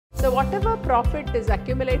So whatever profit is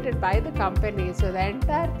accumulated by the company, so the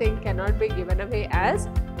entire thing cannot be given away as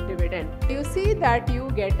dividend. You see that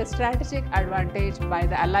you get a strategic advantage by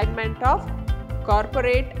the alignment of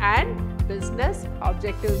corporate and business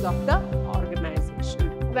objectives of the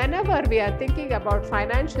organization. Whenever we are thinking about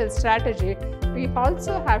financial strategy, we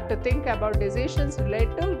also have to think about decisions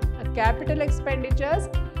related to capital expenditures,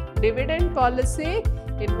 dividend policy,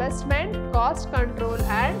 investment, cost control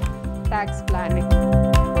and tax planning.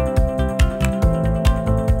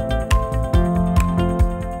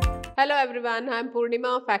 Hello everyone, I am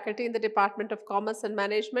Purnima, faculty in the Department of Commerce and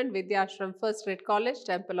Management, Vidhyaashram First Grade College,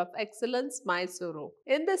 Temple of Excellence, MYSURU.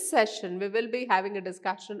 In this session, we will be having a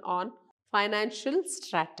discussion on financial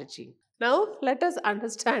strategy. Now, let us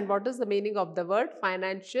understand what is the meaning of the word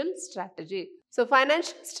financial strategy. So,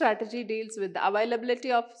 financial strategy deals with the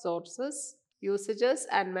availability of sources, usages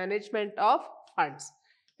and management of funds.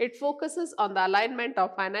 It focuses on the alignment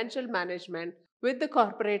of financial management with the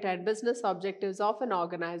corporate and business objectives of an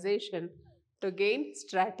organization to gain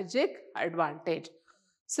strategic advantage.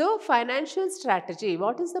 So, financial strategy,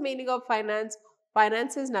 what is the meaning of finance?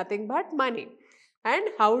 Finance is nothing but money. And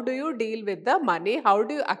how do you deal with the money? How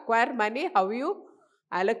do you acquire money? How you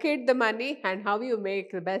allocate the money and how you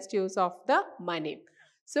make the best use of the money?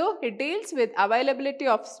 So, it deals with availability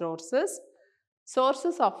of sources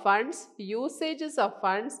of funds, usages of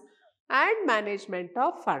funds and management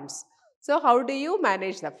of funds. So, how do you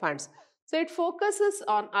manage the funds? So, it focuses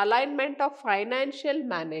on alignment of financial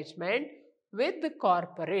management with the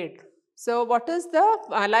corporate. So, what is the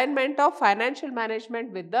alignment of financial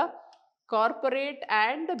management with the corporate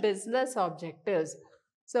and the business objectives?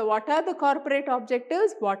 So, what are the corporate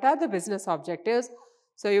objectives? What are the business objectives?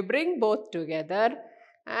 So, you bring both together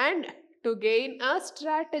and to gain a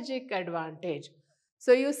strategic advantage.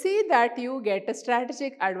 So, you see that you get a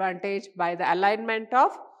strategic advantage by the alignment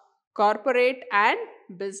of corporate and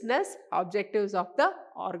business objectives of the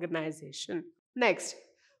organization. Next,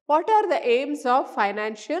 what are the aims of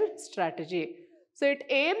financial strategy? So, it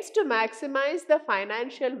aims to maximize the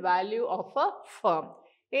financial value of a firm.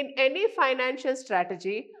 In any financial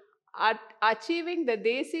strategy, achieving the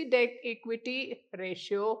Desi debt equity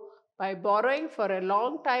ratio by borrowing for a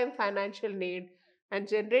long time financial need and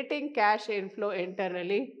generating cash inflow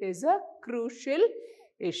internally is a crucial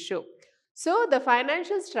issue. So, the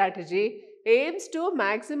financial strategy aims to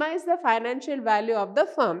maximize the financial value of the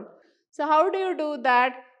firm. So, how do you do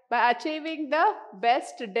that? By achieving the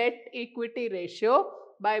best debt equity ratio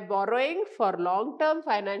by borrowing for long-term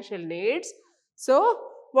financial needs. So,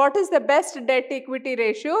 what is the best debt equity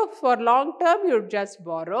ratio? For long-term, you just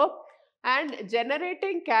borrow and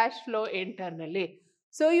generating cash flow internally.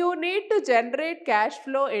 So, you need to generate cash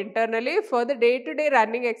flow internally for the day-to-day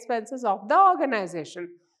running expenses of the organization.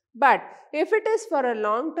 But if it is for a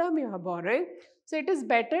long term you are borrowing, so it is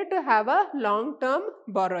better to have a long term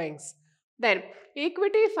borrowings. Then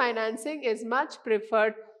equity financing is much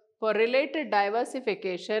preferred for related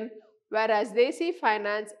diversification, whereas Desi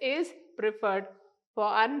finance is preferred for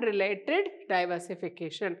unrelated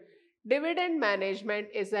diversification. Dividend management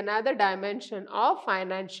is another dimension of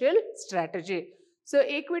financial strategy. So,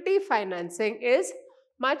 equity financing is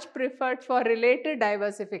much preferred for related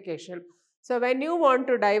diversification. So, when you want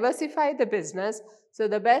to diversify the business, so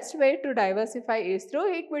the best way to diversify is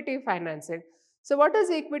through equity financing. So, what is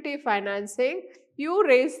equity financing? You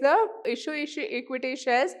raise the issue equity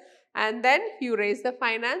shares and then you raise the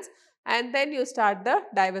finance and then you start the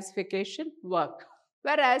diversification work.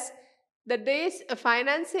 Whereas, the days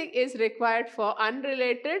financing is required for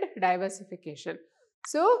unrelated diversification.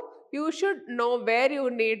 So, you should know where you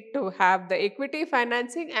need to have the equity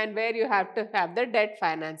financing and where you have to have the debt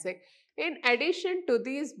financing. In addition to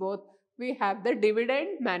these both, we have the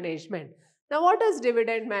dividend management. Now, what is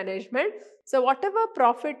dividend management? So, whatever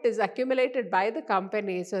profit is accumulated by the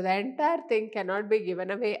company, so the entire thing cannot be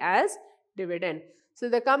given away as dividend. So,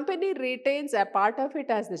 the company retains a part of it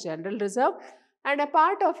as the general reserve and a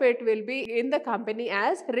part of it will be in the company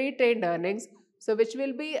as retained earnings. So, which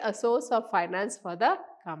will be a source of finance for the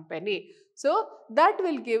company. So, that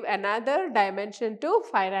will give another dimension to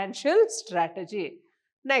financial strategy.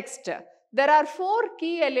 Next, there are 4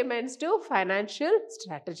 key elements to financial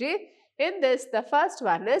strategy. In this, the first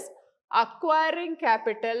one is acquiring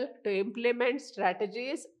capital to implement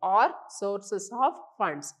strategies or sources of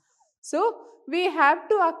funds. So, we have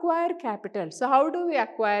to acquire capital. So, how do we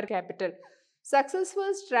acquire capital?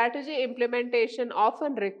 Successful strategy implementation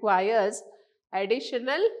often requires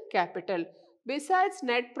additional capital. Besides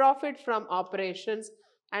net profit from operations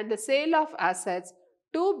and the sale of assets,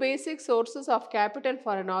 2 basic sources of capital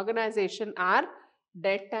for an organization are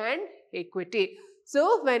debt and equity.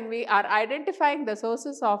 So when we are identifying the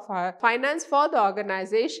sources of finance for the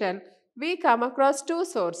organization, we come across two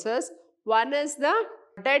sources. One is the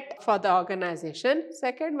debt for the organization.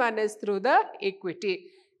 Second one is through the equity.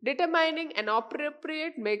 Determining an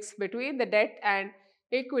appropriate mix between the debt and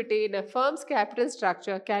equity in a firm's capital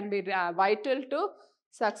structure can be vital to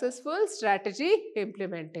successful strategy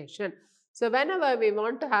implementation. So whenever we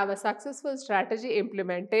want to have a successful strategy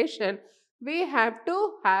implementation, we have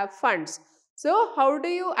to have funds. So how do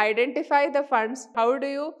you identify the funds? How do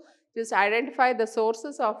you just identify the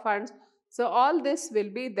sources of funds? So all this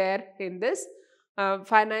will be there in this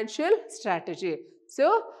financial strategy.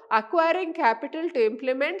 So acquiring capital to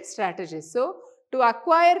implement strategies. So to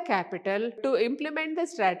acquire capital, to implement the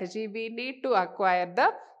strategy, we need to acquire the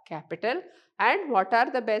capital. And what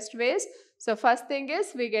are the best ways? So first thing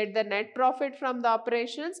is we get the net profit from the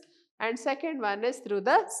operations, and second one is through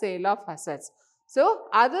the sale of assets. So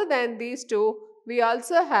other than these two, we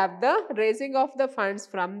also have the raising of the funds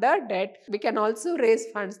from the debt. We can also raise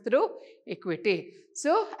funds through equity.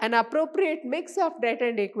 So an appropriate mix of debt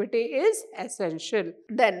and equity is essential.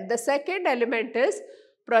 Then the second element is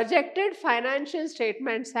projected financial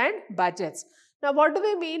statements and budgets. Now what do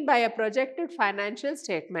we mean by a projected financial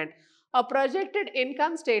statement? A projected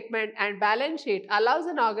income statement and balance sheet allows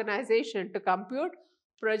an organization to compute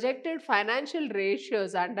projected financial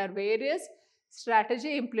ratios under various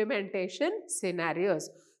strategy implementation scenarios.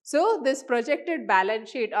 So this projected balance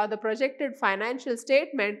sheet or the projected financial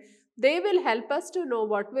statement, they will help us to know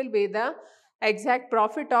what will be the exact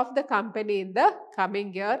profit of the company in the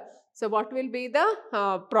coming year. So what will be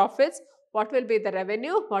the profits, what will be the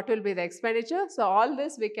revenue, what will be the expenditure. So all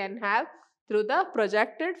this we can have through the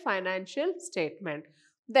projected financial statement.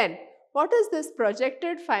 Then what is this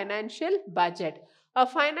projected financial budget? A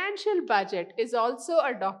financial budget is also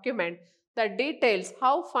a document that details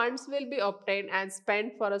how funds will be obtained and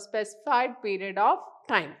spent for a specified period of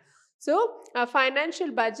time. So, a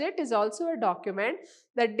financial budget is also a document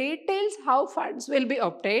that details how funds will be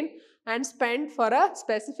obtained and spent for a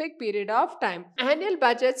specific period of time. Annual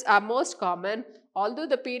budgets are most common, although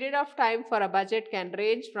the period of time for a budget can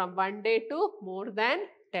range from 1 day to more than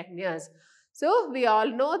 10 years. So, we all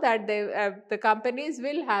know that the companies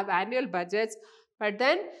will have annual budgets, but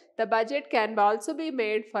then the budget can also be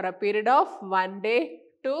made for a period of 1 day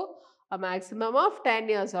to a maximum of 10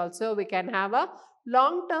 years also. We can have a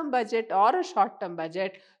long-term budget or a short-term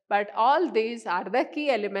budget, but all these are the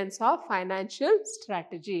key elements of financial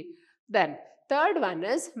strategy. Then third one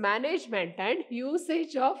is management and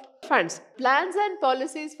usage of funds. Plans and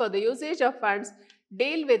policies for the usage of funds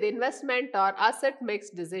deal with investment or asset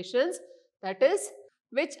mix decisions, that is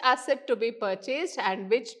which asset to be purchased and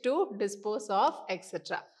which to dispose of,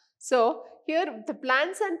 etc. So here the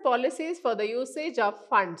plans and policies for the usage of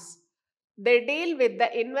funds, they deal with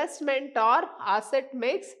the investment or asset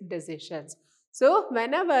mix decisions. So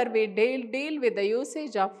whenever we deal with the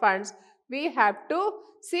usage of funds, we have to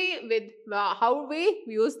see with how we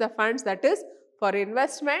use the funds, that is for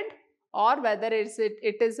investment or whether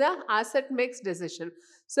it is a asset mix decision.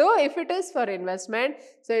 So if it is for investment,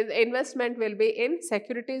 so the investment will be in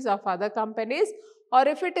securities of other companies, or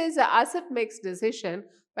if it is an asset mix decision,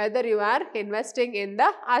 whether you are investing in the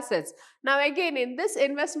assets. Now again, in this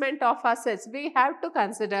investment of assets, we have to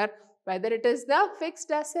consider whether it is the fixed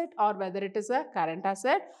asset or whether it is a current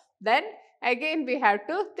asset. Then again we have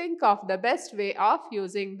to think of the best way of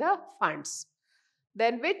using the funds.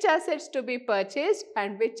 Then which assets to be purchased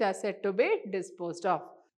and which asset to be disposed of.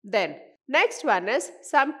 Then next one is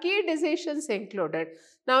some key decisions included.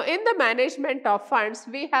 Now in the management of funds,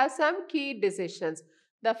 we have some key decisions.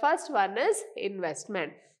 The first one is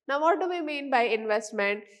investment. Now what do we mean by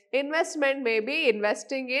investment? Investment may be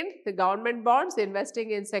investing in the government bonds,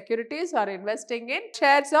 investing in securities, or investing in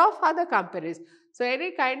shares of other companies. So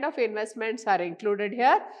any kind of investments are included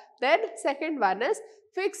here. Then second one is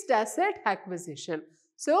fixed asset acquisition.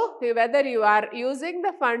 So whether you are using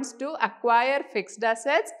the funds to acquire fixed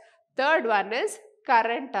assets. Third one is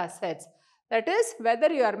current assets. That is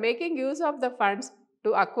whether you are making use of the funds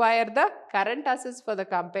to acquire the current assets for the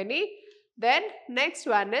company. Then next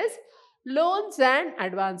one is loans and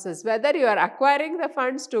advances. Whether you are acquiring the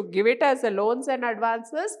funds to give it as a loans and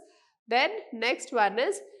advances. Then next one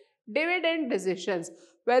is dividend decisions.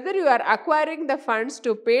 Whether you are acquiring the funds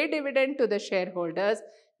to pay dividend to the shareholders.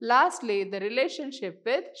 Lastly, the relationship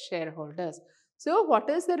with shareholders. So what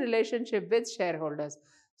is the relationship with shareholders?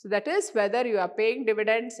 So that is whether you are paying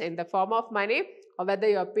dividends in the form of money or whether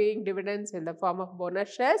you are paying dividends in the form of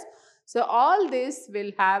bonus shares. So all this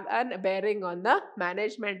will have a bearing on the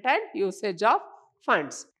management and usage of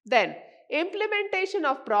funds. Then Implementation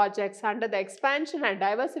of projects under the expansion and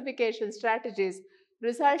diversification strategies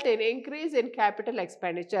result in increase in capital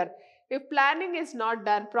expenditure. If planning is not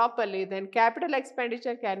done properly, then capital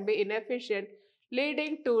expenditure can be inefficient,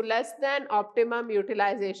 leading to less than optimum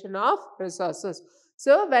utilization of resources.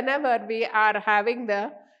 So, whenever we are having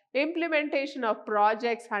the implementation of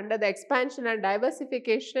projects under the expansion and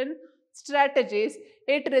diversification strategies,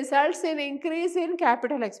 it results in increase in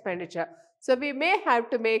capital expenditure. So, we may have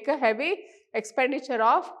to make a heavy expenditure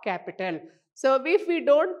of capital. So, if we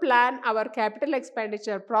don't plan our capital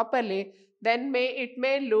expenditure properly, then it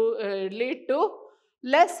may lead to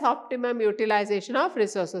less optimum utilization of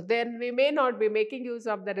resources. Then we may not be making use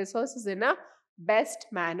of the resources in a best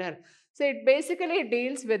manner. So, it basically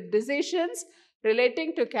deals with decisions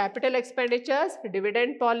relating to capital expenditures,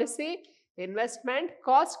 dividend policy, investment,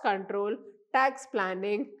 cost control, tax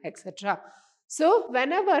planning, etc. So,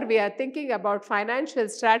 whenever we are thinking about financial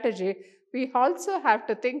strategy, we also have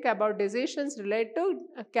to think about decisions related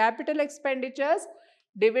to capital expenditures,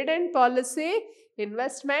 dividend policy,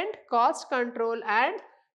 investment, cost control, and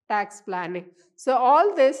tax planning. So,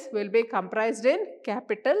 all this will be comprised in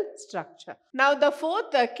capital structure. Now, the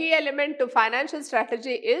fourth key element to financial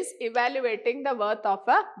strategy is evaluating the worth of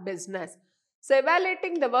a business. So,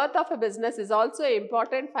 evaluating the worth of a business is also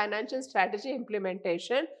important financial strategy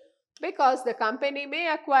implementation, because the company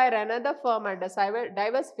may acquire another firm under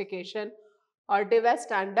diversification or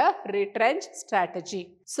divest under retrench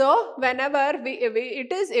strategy. So, whenever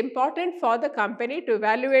it is important for the company to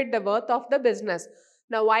evaluate the worth of the business.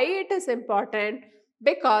 Now, why it is important?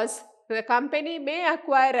 Because the company may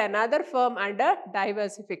acquire another firm under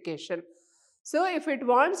diversification. So, if it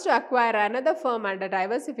wants to acquire another firm under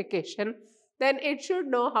diversification, then it should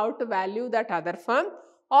know how to value that other firm,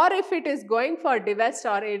 or if it is going for divest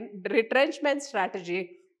or in retrenchment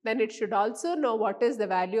strategy, then it should also know what is the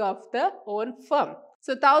value of the own firm.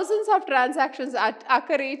 So, thousands of transactions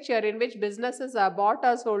occur each year in which businesses are bought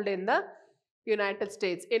or sold in the United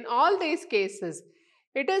States. In all these cases,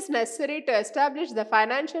 it is necessary to establish the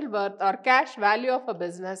financial worth or cash value of a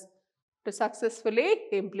business to successfully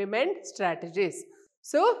implement strategies.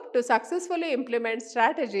 So, to successfully implement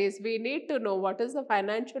strategies, we need to know what is the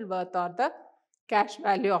financial worth or the cash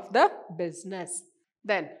value of the business.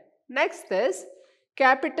 Then, next is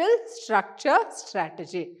capital structure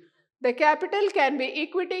strategy. The capital can be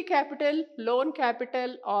equity capital, loan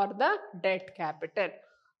capital, or the debt capital.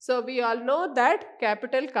 So, we all know that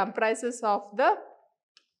capital comprises of the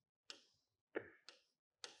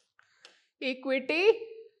equity,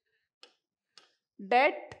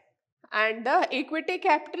 debt, and the equity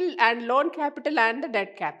capital and loan capital and the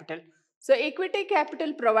debt capital. So, equity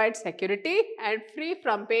capital provides security and free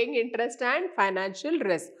from paying interest and financial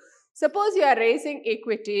risk. Suppose you are raising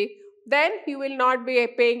equity, then you will not be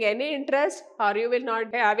paying any interest or you will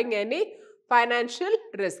not be having any financial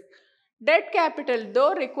risk. Debt capital,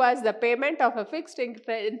 though requires the payment of a fixed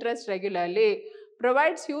interest regularly,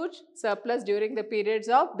 provides huge surplus during the periods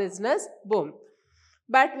of business boom.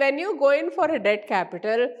 But when you go in for a debt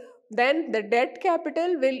capital, then the debt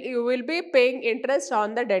capital you will be paying interest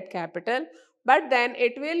on the debt capital, but then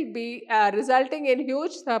it will be resulting in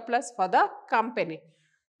huge surplus for the company.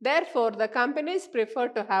 Therefore, the companies prefer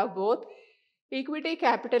to have both equity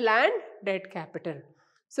capital and debt capital.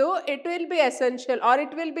 So, it will be essential or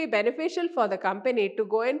it will be beneficial for the company to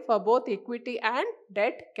go in for both equity and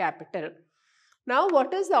debt capital. Now,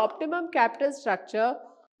 what is the optimum capital structure?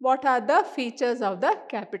 What are the features of the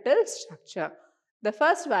capital structure? The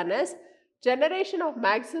first one is generation of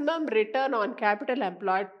maximum return on capital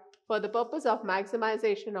employed for the purpose of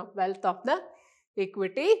maximization of wealth of the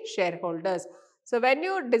equity shareholders. So, when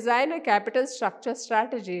you design a capital structure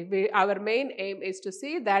strategy, our main aim is to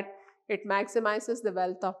see that it maximizes the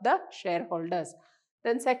wealth of the shareholders.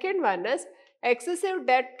 Then second one is excessive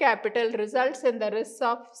debt capital results in the risks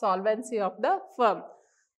of solvency of the firm.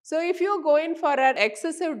 So, if you go in for an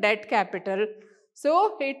excessive debt capital,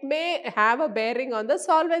 so it may have a bearing on the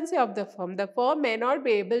solvency of the firm. The firm may not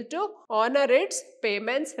be able to honor its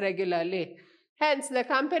payments regularly. Hence, the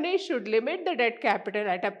company should limit the debt capital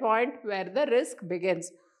at a point where the risk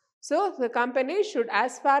begins. So, the company should,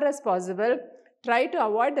 as far as possible, try to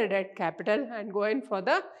avoid the debt capital and go in for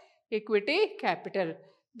the equity capital.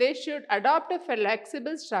 They should adopt a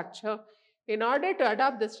flexible structure in order to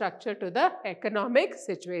adapt the structure to the economic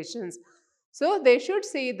situations. So, they should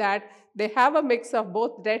see that they have a mix of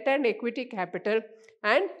both debt and equity capital,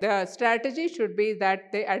 and the strategy should be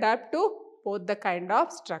that they adapt to both the kind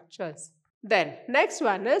of structures. Then, next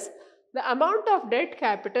one is the amount of debt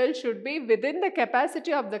capital should be within the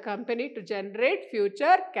capacity of the company to generate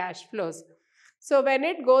future cash flows. So when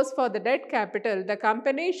it goes for the debt capital, the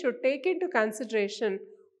company should take into consideration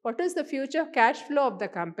what is the future cash flow of the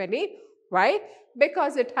company. Why?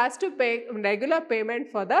 Because it has to pay regular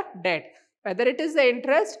payment for the debt. Whether it is the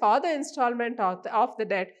interest or the installment of the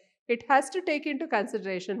debt, it has to take into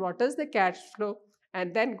consideration what is the cash flow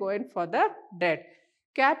and then go in for the debt.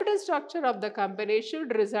 Capital structure of the company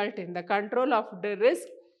should result in the control of the risk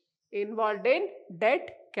involved in debt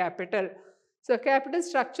capital. So, capital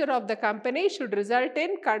structure of the company should result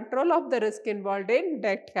in control of the risk involved in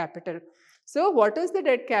debt capital. So, what is the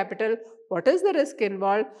debt capital? What is the risk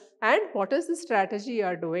involved? And what is the strategy you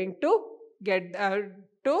are doing to get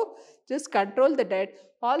to just control the debt?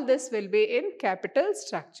 All this will be in capital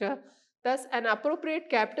structure. Thus, an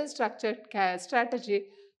appropriate capital structure strategy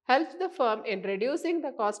helps the firm in reducing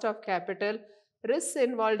the cost of capital, risks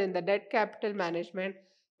involved in the debt capital management,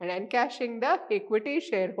 and encashing the equity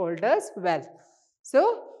shareholders' wealth.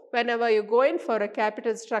 So, whenever you go in for a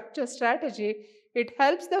capital structure strategy, it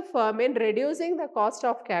helps the firm in reducing the cost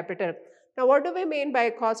of capital. Now, what do we mean by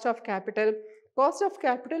cost of capital? Cost of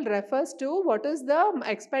capital refers to what is the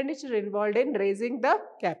expenditure involved in raising the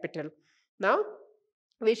capital. Now,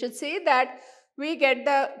 we should say that we get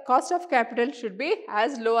the cost of capital should be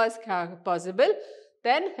as low as possible.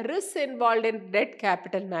 Then risks involved in debt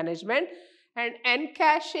capital management and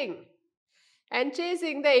encashing and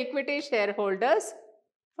chasing the equity shareholders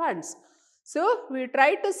funds. So we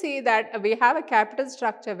try to see that we have a capital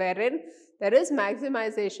structure wherein there is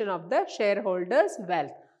maximization of the shareholders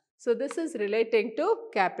wealth. So this is relating to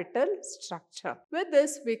capital structure. With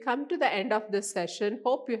this, we come to the end of this session.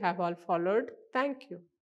 Hope you have all followed. Thank you.